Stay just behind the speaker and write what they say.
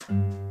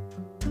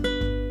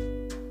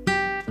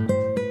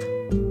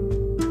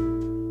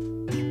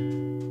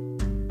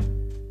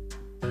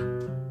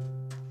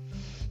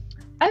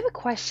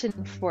question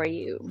for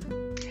you.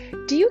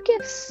 Do you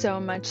give so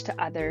much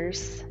to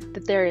others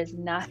that there is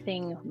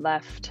nothing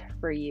left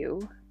for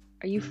you?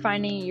 Are you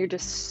finding you're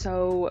just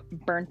so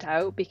burnt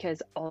out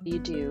because all you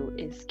do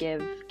is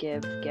give,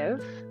 give,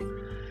 give?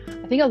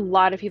 I think a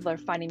lot of people are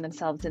finding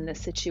themselves in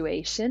this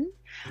situation.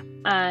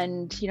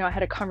 And, I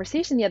had a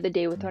conversation the other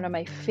day with one of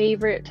my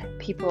favorite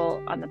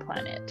people on the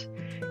planet.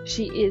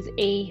 She is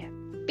a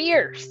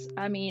fierce,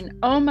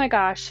 oh my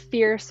gosh,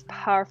 fierce,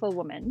 powerful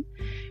woman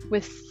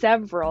with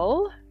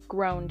several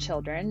grown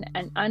children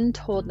and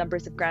untold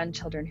numbers of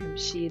grandchildren whom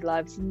she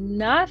loves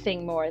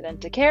nothing more than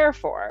to care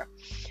for.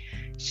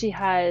 She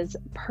has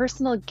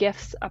personal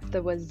gifts up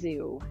the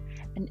wazoo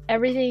and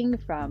everything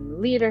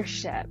from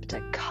leadership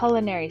to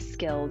culinary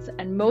skills.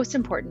 And most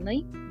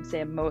importantly,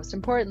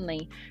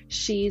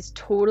 she's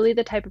totally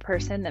the type of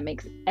person that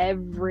makes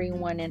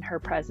everyone in her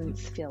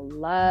presence feel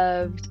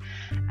loved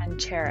and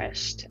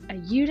cherished.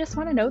 And you just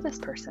want to know this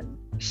person.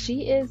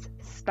 She is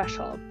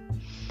special.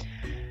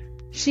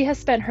 She has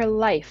spent her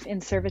life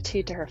in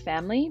servitude to her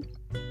family,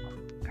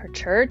 her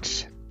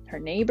church, her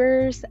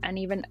neighbors, and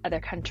even other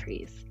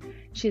countries.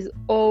 She's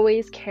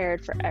always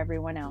cared for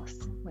everyone else.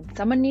 When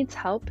someone needs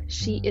help,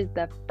 she is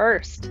the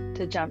first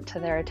to jump to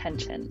their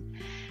attention.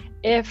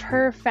 If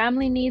her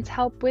family needs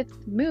help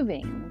with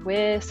moving,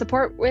 with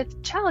support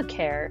with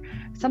childcare,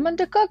 someone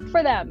to cook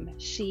for them,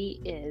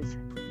 she is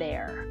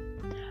there.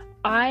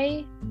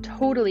 I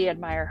totally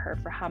admire her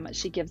for how much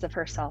she gives of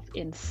herself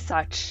in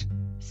such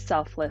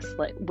selfless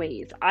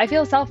ways. I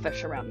feel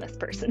selfish around this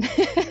person.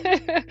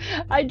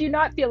 I do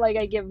not feel like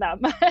I give that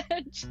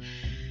much.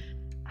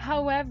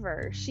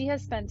 However, she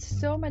has spent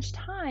so much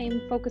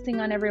time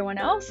focusing on everyone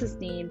else's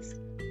needs,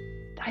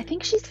 I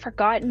think she's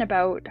forgotten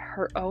about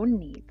her own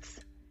needs.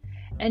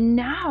 And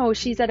now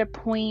she's at a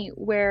point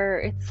where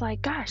it's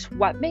like, gosh,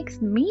 what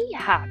makes me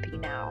happy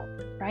now,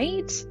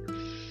 right?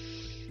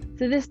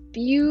 So this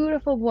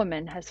beautiful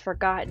woman has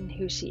forgotten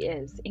who she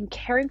is. In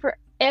caring for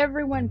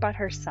everyone but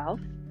herself,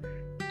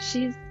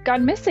 she's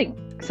gone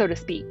missing, so to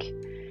speak.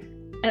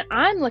 And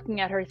I'm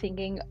looking at her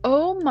thinking,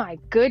 oh my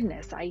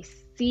goodness, I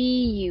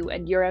see you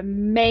and you're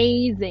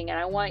amazing. And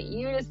I want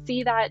you to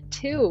see that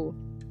too.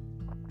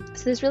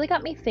 So this really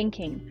got me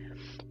thinking,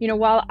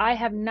 while I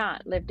have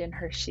not lived in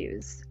her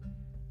shoes,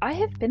 I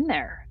have been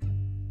there.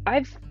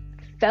 I've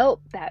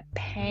felt that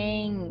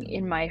pang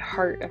in my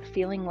heart of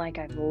feeling like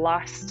I've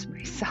lost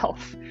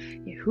myself.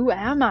 Who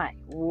am I?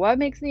 What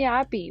makes me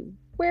happy?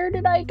 Where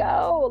did I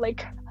go?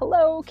 Like,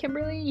 hello,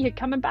 Kimberly, you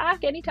coming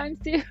back anytime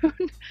soon?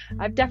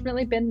 I've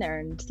definitely been there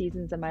in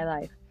seasons of my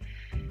life.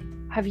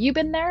 Have you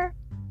been there?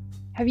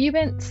 Have you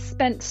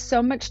spent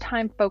so much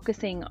time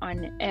focusing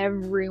on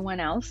everyone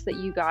else that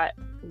you got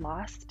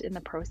lost in the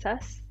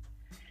process?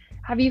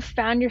 Have you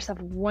found yourself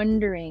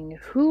wondering,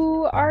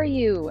 who are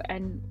you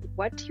and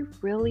what do you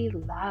really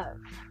love?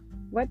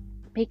 What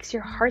makes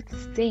your heart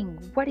sing?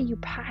 What are you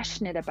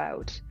passionate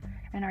about?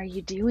 And are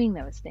you doing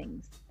those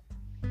things?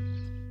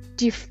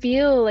 Do you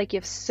feel like you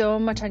have so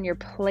much on your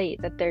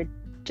plate that there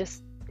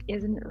just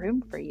isn't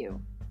room for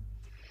you?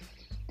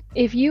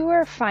 If you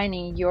are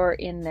finding you're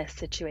in this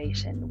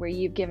situation where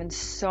you've given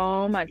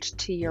so much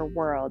to your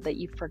world that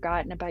you've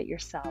forgotten about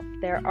yourself,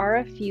 there are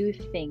a few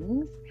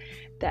things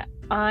that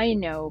I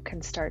know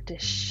can start to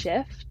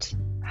shift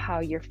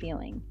how you're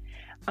feeling.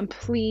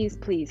 Please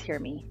hear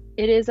me.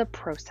 It is a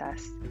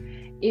process.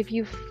 If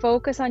you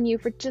focus on you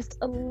for just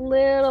a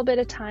little bit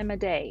of time a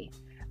day,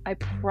 I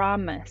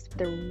promise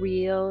the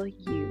real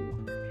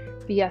you,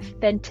 the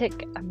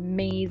authentic,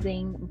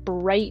 amazing,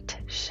 bright,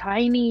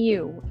 shiny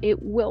you,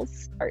 it will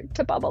start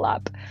to bubble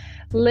up.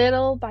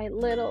 Little by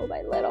little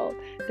by little,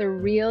 the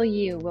real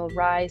you will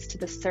rise to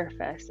the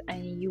surface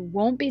and you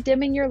won't be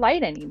dimming your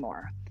light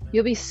anymore.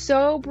 You'll be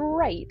so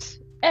bright,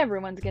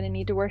 everyone's going to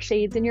need to wear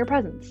shades in your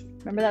presence.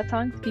 Remember that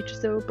song? Future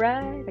so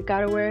bright, I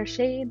gotta wear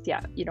shades.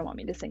 Yeah, you don't want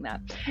me to sing that.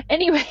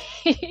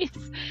 Anyways,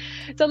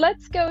 so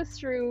let's go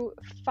through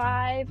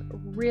 5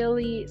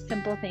 really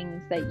simple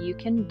things that you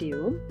can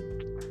do.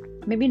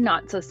 Maybe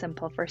not so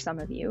simple for some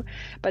of you,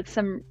 but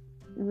some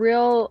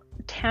real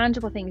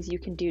tangible things you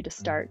can do to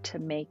start to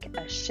make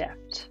a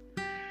shift.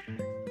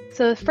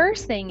 So the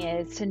first thing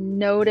is to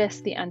notice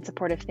the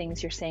unsupportive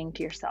things you're saying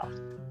to yourself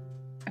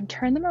and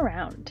turn them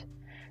around.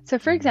 So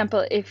for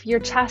example, if you're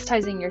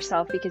chastising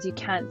yourself because you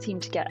can't seem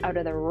to get out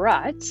of the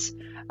rut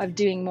of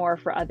doing more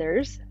for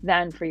others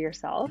than for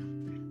yourself,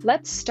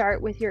 let's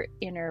start with your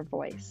inner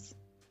voice.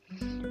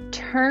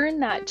 Turn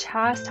that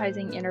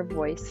chastising inner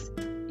voice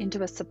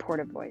into a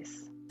supportive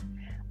voice.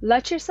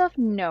 Let yourself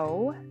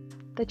know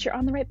that you're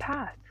on the right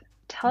path.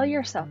 Tell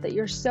yourself that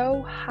you're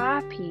so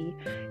happy.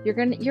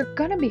 You're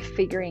gonna be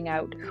figuring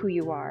out who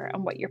you are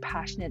and what you're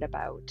passionate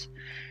about.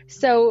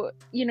 So,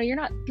 you're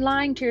not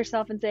lying to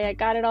yourself and say, I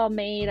got it all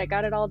made, I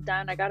got it all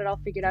done, I got it all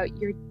figured out.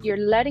 You're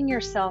letting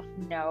yourself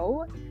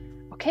know,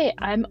 okay,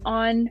 I'm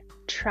on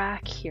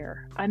track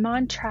here. I'm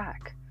on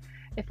track.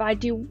 If I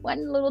do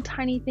one little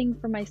tiny thing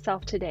for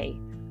myself today,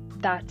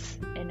 that's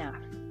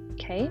enough.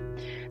 Okay?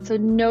 So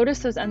notice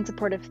those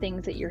unsupportive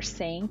things that you're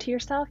saying to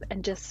yourself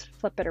and just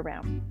flip it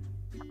around.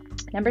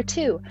 Number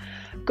 2,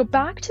 go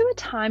back to a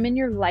time in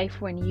your life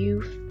when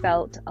you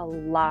felt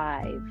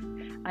alive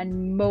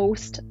and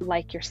most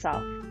like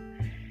yourself.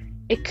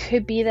 It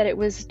could be that it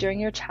was during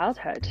your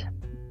childhood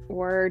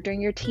or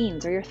during your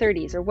teens or your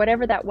 30s or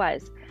whatever that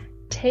was.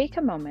 Take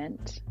a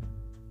moment,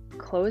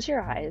 close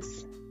your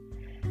eyes,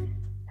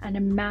 and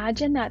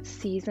imagine that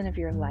season of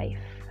your life.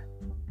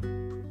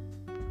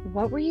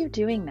 What were you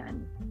doing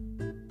then?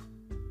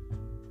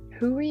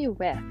 Who were you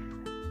with?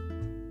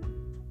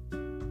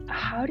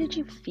 How did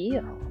you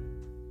feel?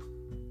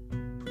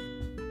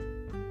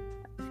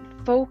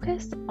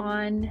 Focus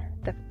on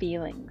the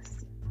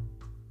feelings.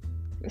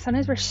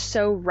 Sometimes we're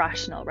so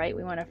rational, right?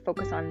 We want to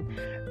focus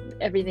on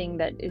everything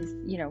that is,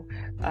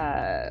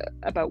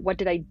 about what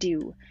did I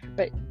do?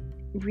 But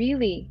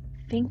really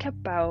think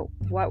about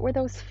what were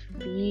those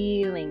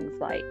feelings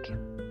like?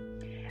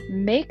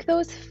 Make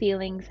those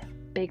feelings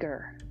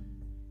bigger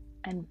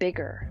and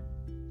bigger,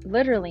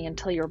 literally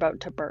until you're about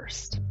to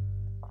burst.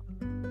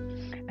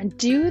 And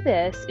do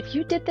this, if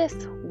you did this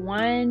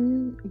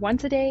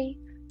once a day,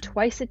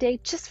 twice a day,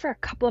 just for a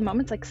couple of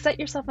moments, like set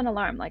yourself an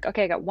alarm, like,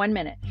 okay, I got 1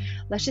 minute.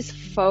 Let's just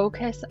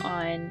focus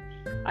on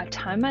a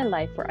time in my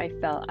life where I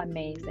felt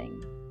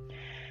amazing.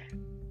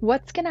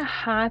 What's going to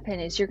happen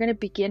is you're going to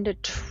begin to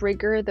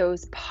trigger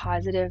those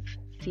positive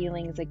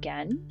feelings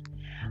again.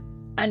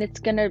 And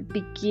it's going to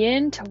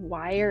begin to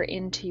wire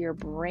into your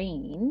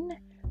brain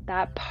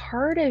that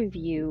part of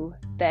you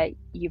that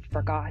you've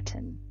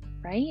forgotten,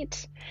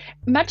 right?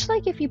 Much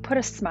like if you put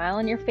a smile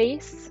on your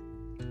face,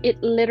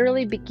 it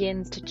literally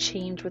begins to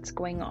change what's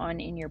going on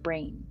in your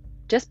brain.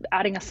 Just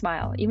adding a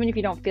smile, even if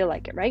you don't feel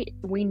like it, right?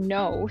 We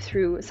know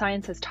through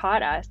science has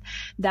taught us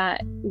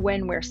that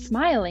when we're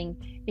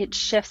smiling, it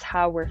shifts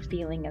how we're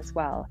feeling as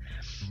well.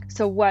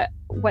 So what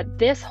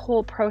this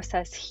whole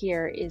process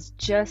here is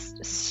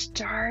just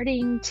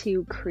starting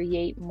to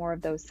create more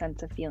of those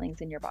sense of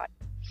feelings in your body.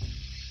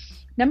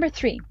 Number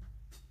 3,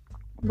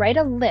 write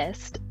a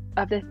list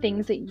of the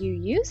things that you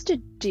used to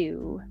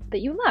do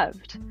that you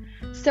loved.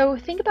 So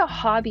think about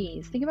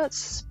hobbies, think about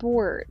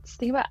sports,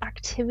 think about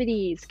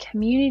activities,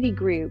 community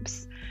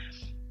groups,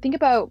 think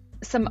about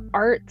some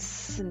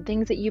arts and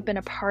things that you've been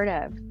a part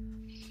of.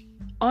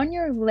 On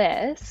your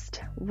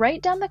list,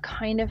 write down the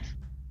kind of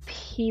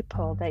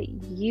people that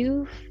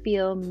you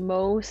feel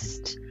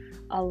most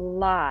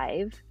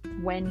alive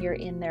when you're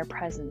in their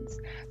presence.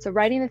 So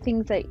writing the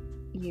things that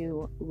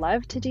you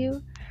love to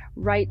do,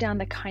 write down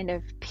the kind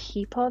of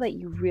people that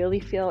you really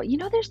feel,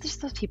 there's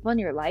just those people in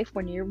your life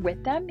when you're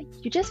with them,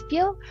 you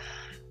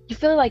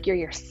feel like you're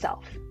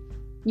yourself.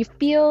 You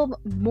feel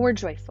more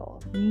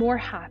joyful, more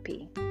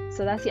happy.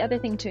 So that's the other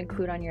thing to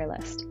include on your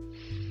list.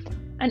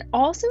 And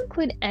also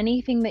include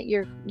anything that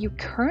you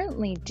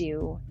currently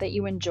do that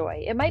you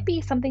enjoy. It might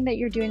be something that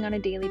you're doing on a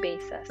daily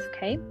basis,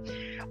 okay?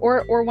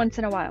 Or once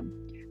in a while.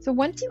 So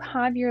once you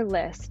have your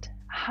list,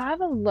 have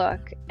a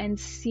look and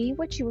see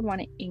what you would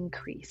want to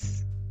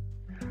increase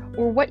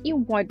or what you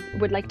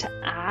would like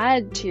to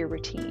add to your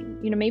routine.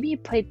 Maybe you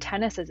played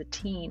tennis as a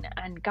teen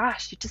and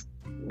gosh, you just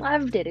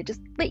loved it. It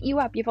just lit you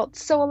up. You felt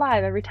so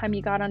alive every time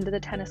you got onto the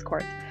tennis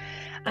court.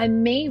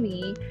 And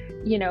maybe,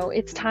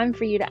 it's time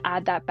for you to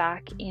add that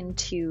back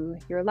into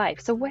your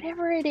life. So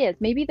whatever it is,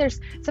 maybe there's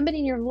somebody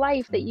in your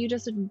life that you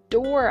just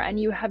adore and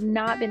you have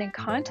not been in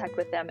contact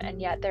with them,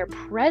 and yet their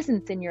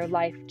presence in your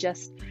life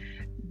just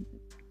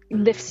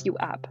lifts you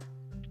up.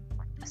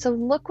 So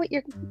look what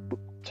you're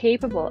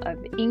capable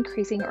of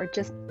increasing or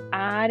just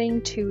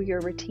adding to your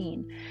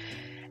routine.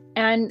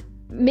 And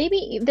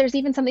maybe there's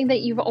even something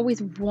that you've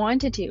always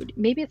wanted to.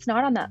 Maybe it's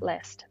not on that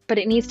list, but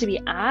it needs to be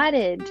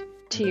added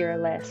to your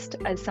list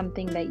as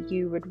something that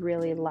you would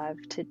really love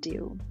to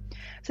do.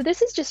 So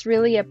this is just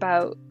really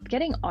about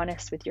getting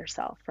honest with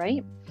yourself,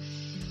 right?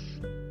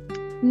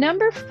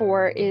 Number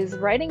 4 is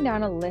writing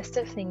down a list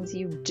of things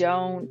you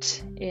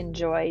don't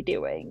enjoy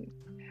doing,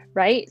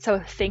 right? So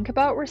think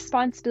about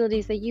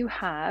responsibilities that you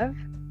have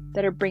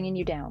that are bringing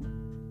you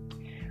down.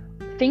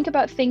 Think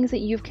about things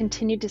that you've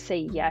continued to say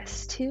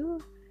yes to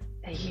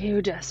that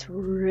you just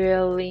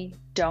really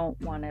don't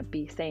want to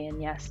be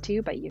saying yes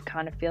to, but you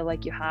kind of feel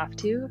like you have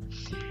to.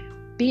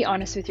 Be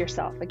honest with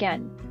yourself.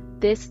 Again,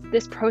 this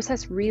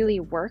process really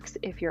works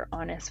if you're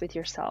honest with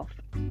yourself.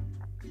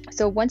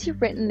 So once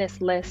you've written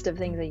this list of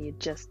things that you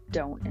just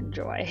don't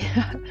enjoy,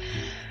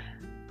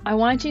 I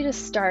want you to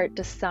start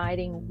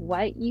deciding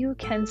what you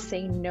can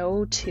say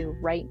no to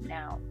right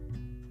now.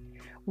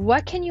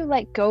 What can you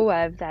let go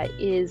of that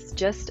is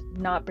just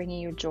not bringing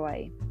you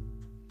joy?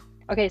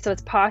 Okay, so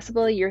it's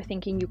possible you're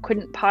thinking you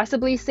couldn't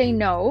possibly say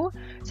no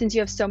since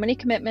you have so many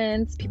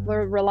commitments, people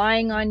are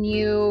relying on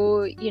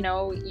you,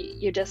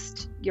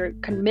 you're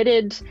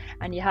committed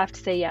and you have to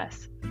say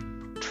yes.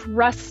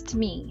 Trust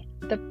me,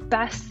 the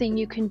best thing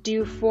you can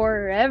do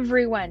for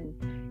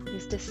everyone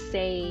is to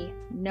say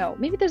no.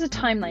 Maybe there's a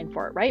timeline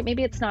for it, right?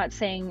 Maybe it's not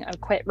saying I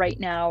quit right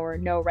now or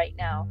no right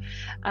now.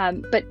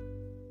 But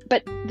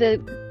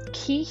the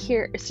key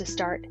here is to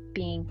start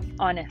being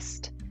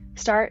honest,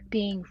 start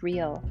being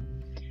real.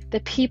 The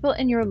people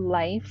in your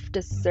life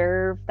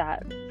deserve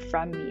that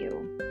from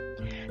you.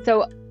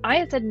 So I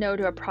had said no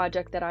to a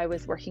project that I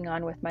was working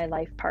on with my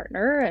life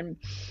partner, and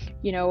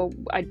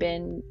I'd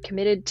been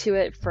committed to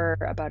it for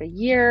about a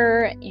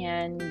year,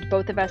 and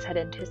both of us had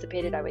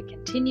anticipated I would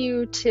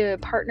continue to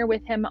partner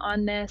with him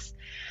on this.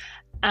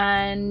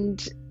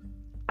 And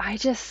I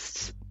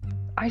just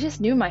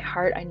knew in my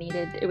heart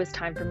it was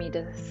time for me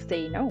to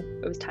say no.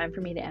 It was time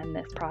for me to end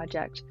this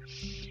project.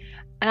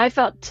 And I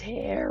felt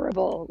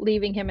terrible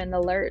leaving him in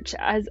the lurch,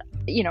 as,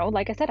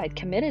 like I said, I'd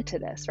committed to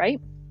this, right?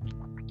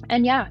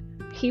 And yeah,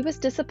 he was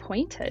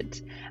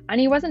disappointed,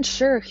 and he wasn't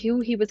sure who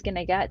he was going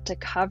to get to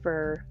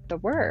cover the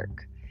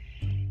work.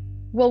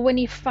 Well, when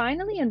he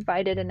finally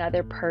invited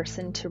another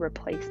person to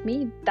replace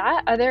me,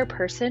 that other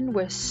person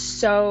was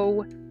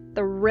so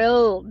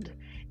thrilled.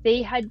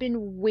 They had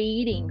been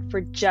waiting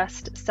for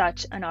just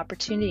such an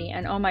opportunity.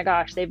 And oh my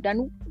gosh, they've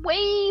done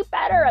way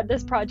better at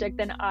this project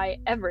than I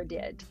ever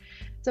did.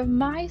 So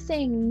my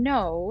saying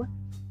no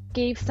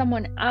gave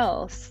someone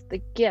else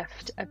the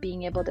gift of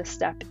being able to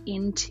step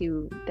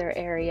into their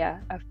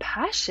area of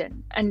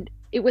passion. And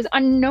it was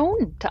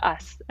unknown to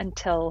us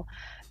until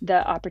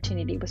the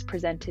opportunity was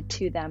presented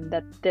to them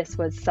that this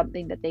was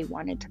something that they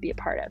wanted to be a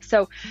part of.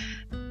 So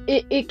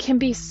it can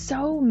be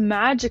so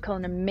magical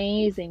and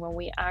amazing when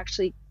we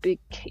actually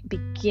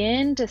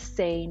begin to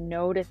say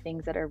no to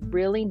things that are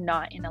really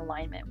not in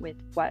alignment with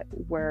what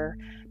we're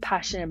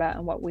passionate about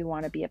and what we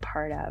want to be a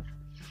part of.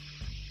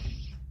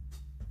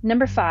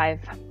 Number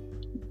 5,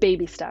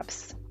 baby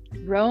steps.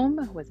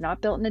 Rome was not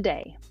built in a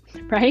day,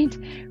 right?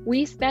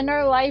 We spend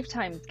our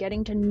lifetimes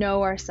getting to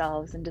know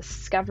ourselves and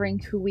discovering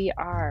who we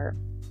are.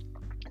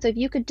 So if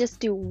you could just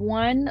do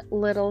one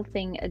little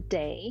thing a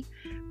day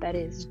that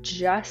is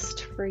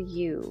just for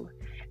you,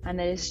 and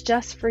that is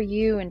just for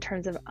you in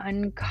terms of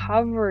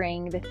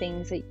uncovering the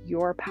things that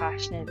you're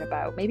passionate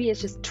about. Maybe it's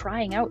just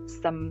trying out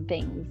some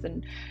things,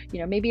 and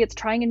maybe it's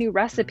trying a new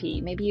recipe.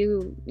 Maybe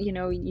you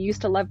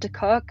used to love to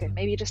cook, and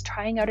maybe just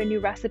trying out a new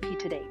recipe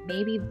today.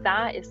 Maybe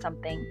that is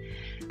something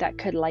that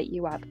could light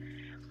you up.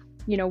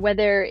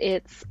 Whether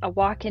it's a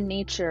walk in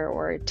nature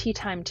or tea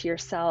time to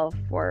yourself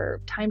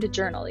or time to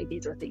journal.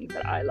 These are things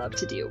that I love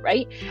to do,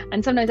 right?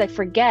 And sometimes I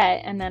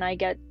forget, and then I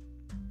get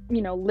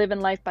living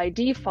life by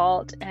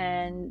default,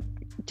 and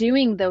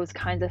doing those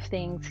kinds of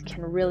things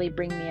can really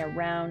bring me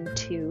around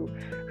to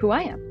who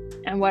I am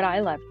and what I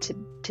love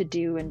to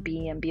do and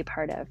be a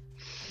part of.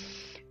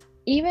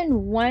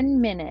 Even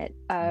 1 minute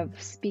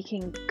of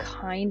speaking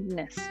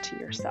kindness to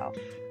yourself,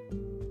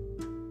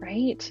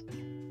 right?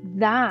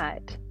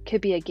 That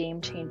could be a game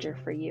changer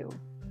for you.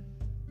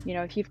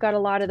 If you've got a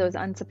lot of those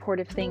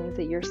unsupportive things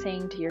that you're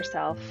saying to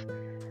yourself,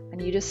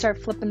 and you just start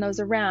flipping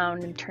those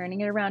around and turning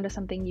it around to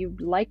something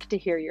you'd like to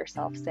hear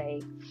yourself say,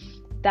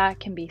 that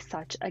can be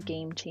such a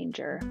game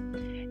changer.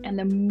 And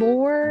the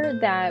more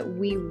that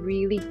we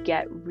really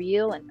get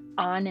real and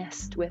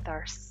honest with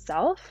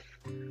ourselves,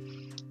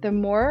 the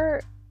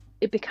more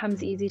it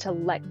becomes easy to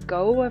let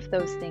go of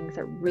those things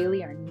that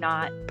really are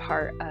not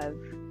part of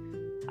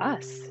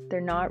us.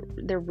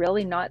 They're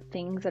really not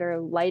things that are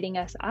lighting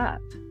us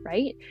up,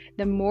 right?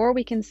 The more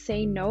we can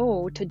say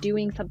no to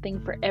doing something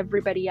for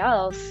everybody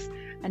else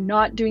and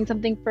not doing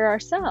something for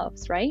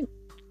ourselves, right?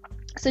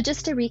 So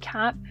just to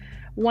recap,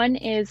 1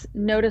 is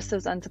notice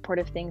those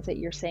unsupportive things that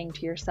you're saying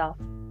to yourself.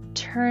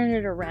 Turn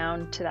it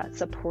around to that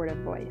supportive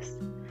voice.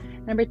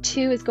 Number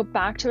 2 is go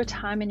back to a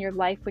time in your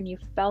life when you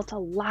felt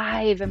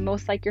alive and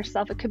most like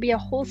yourself. It could be a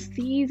whole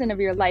season of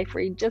your life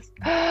where you just,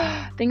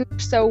 things are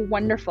so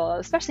wonderful,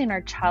 especially in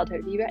our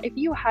childhood. If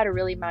you had a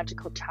really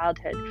magical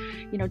childhood,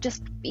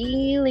 just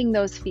feeling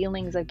those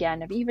feelings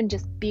again, of even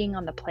just being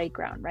on the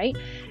playground, right?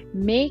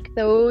 Make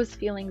those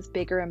feelings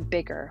bigger and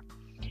bigger.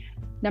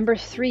 Number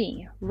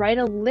 3, write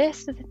a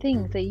list of the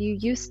things that you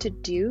used to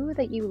do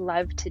that you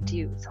love to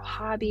do. So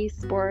hobbies,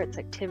 sports,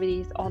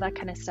 activities, all that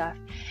kind of stuff.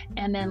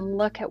 And then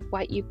look at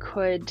what you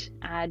could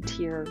add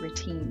to your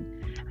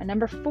routine. And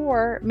number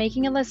 4,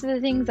 making a list of the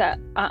things that,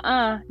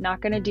 not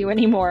going to do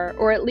anymore,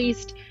 or at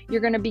least you're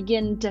going to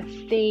begin to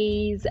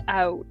phase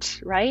out,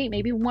 right?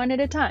 Maybe 1 at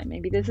a time.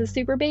 Maybe this is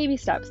super baby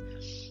steps.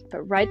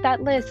 But write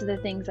that list of the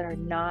things that are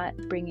not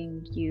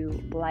bringing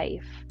you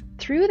life.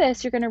 Through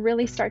this, you're going to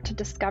really start to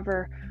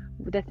discover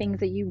the things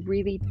that you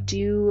really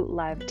do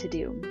love to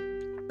do.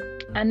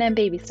 And then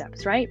baby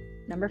steps, right?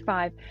 Number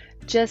 5,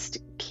 just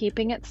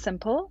keeping it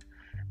simple.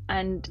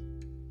 And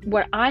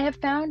what I have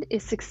found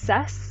is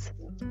success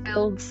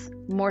builds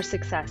more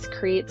success,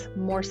 creates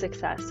more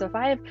success. So if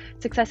I have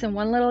success in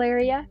one little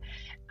area,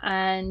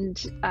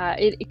 and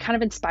it kind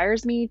of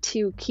inspires me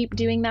to keep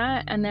doing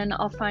that, and then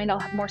I'll find I'll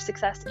have more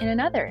success in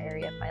another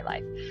area of my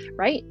life,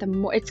 right? The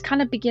more it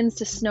kind of begins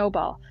to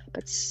snowball,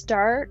 but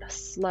start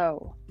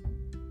slow.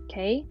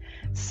 Okay,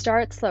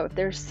 start slow. If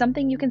there's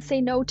something you can say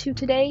no to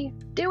today,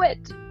 do it.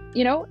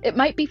 It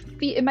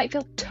might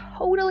feel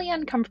totally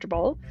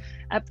uncomfortable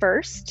at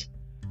first,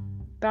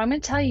 but I'm going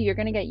to tell you, you're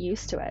going to get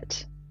used to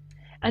it.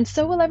 And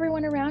so will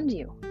everyone around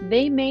you.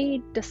 They may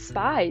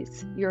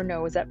despise your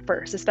no's at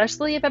first,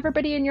 especially if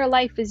everybody in your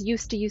life is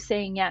used to you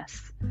saying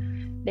yes.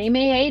 They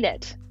may hate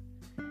it.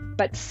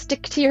 but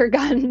stick to your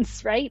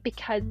guns, right?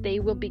 Because they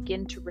will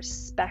begin to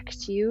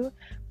respect you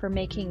for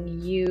making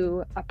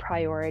you a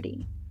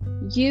priority.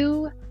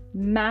 You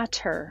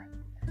matter.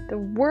 The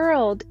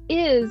world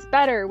is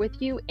better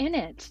with you in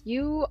it.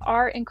 You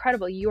are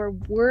incredible. You are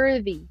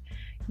worthy.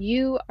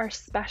 You are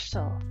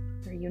special.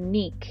 You're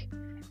unique.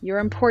 You're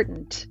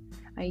important.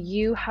 And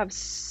you have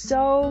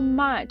so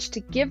much to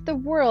give the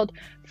world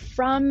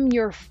from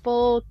your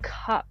full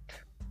cup.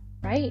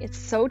 Right? It's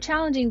so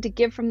challenging to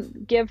give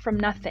from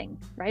nothing,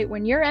 right?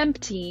 When you're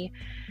empty,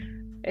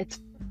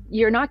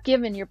 you're not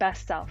giving your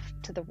best self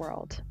to the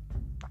world.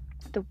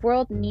 The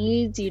world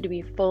needs you to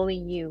be fully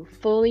you,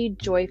 fully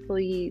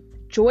joyfully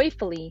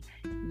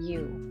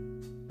you.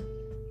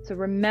 So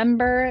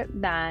remember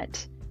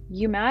that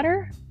you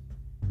matter.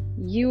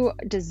 You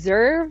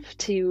deserve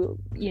to,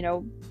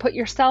 put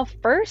yourself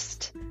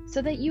first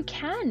so that you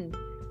can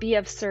be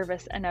of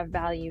service and of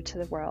value to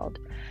the world.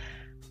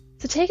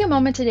 So take a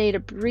moment today to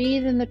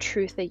breathe in the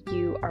truth that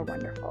you are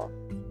wonderful.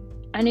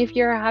 And if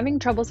you're having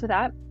troubles with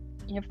that,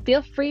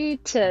 feel free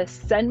to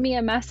send me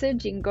a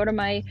message. You can go to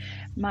my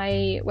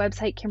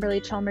website,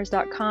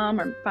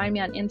 KimberlyChalmers.com, or find me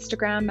on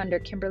Instagram under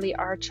Kimberly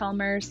R.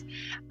 Chalmers.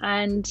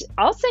 And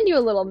I'll send you a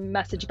little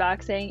message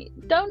back saying,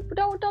 don't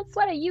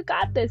sweat it. You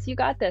got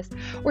this.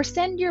 Or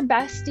send your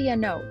bestie a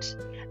note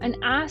and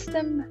ask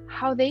them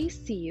how they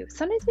see you.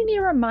 Sometimes we need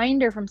a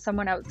reminder from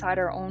someone outside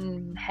our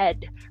own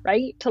head,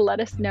 right? To let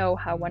us know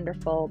how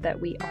wonderful that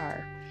we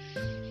are.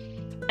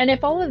 And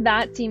if all of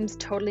that seems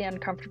totally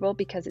uncomfortable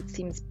because it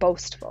seems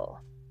boastful,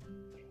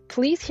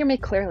 please hear me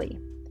clearly.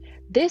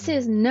 This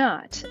is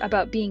not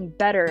about being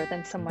better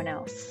than someone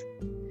else.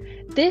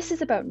 This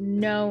is about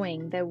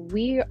knowing that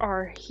we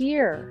are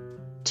here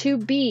to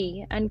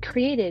be and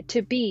created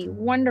to be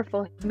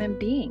wonderful human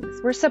beings.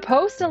 We're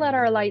supposed to let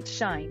our light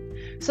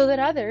shine so that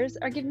others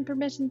are given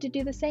permission to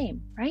do the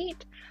same,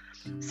 right?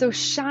 So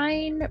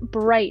shine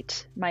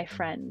bright, my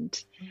friend,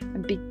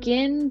 and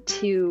begin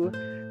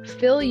to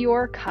fill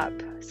your cup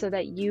so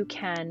that you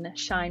can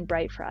shine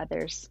bright for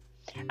others.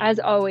 As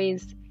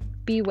always,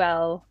 be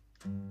well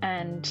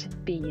and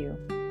be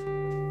you.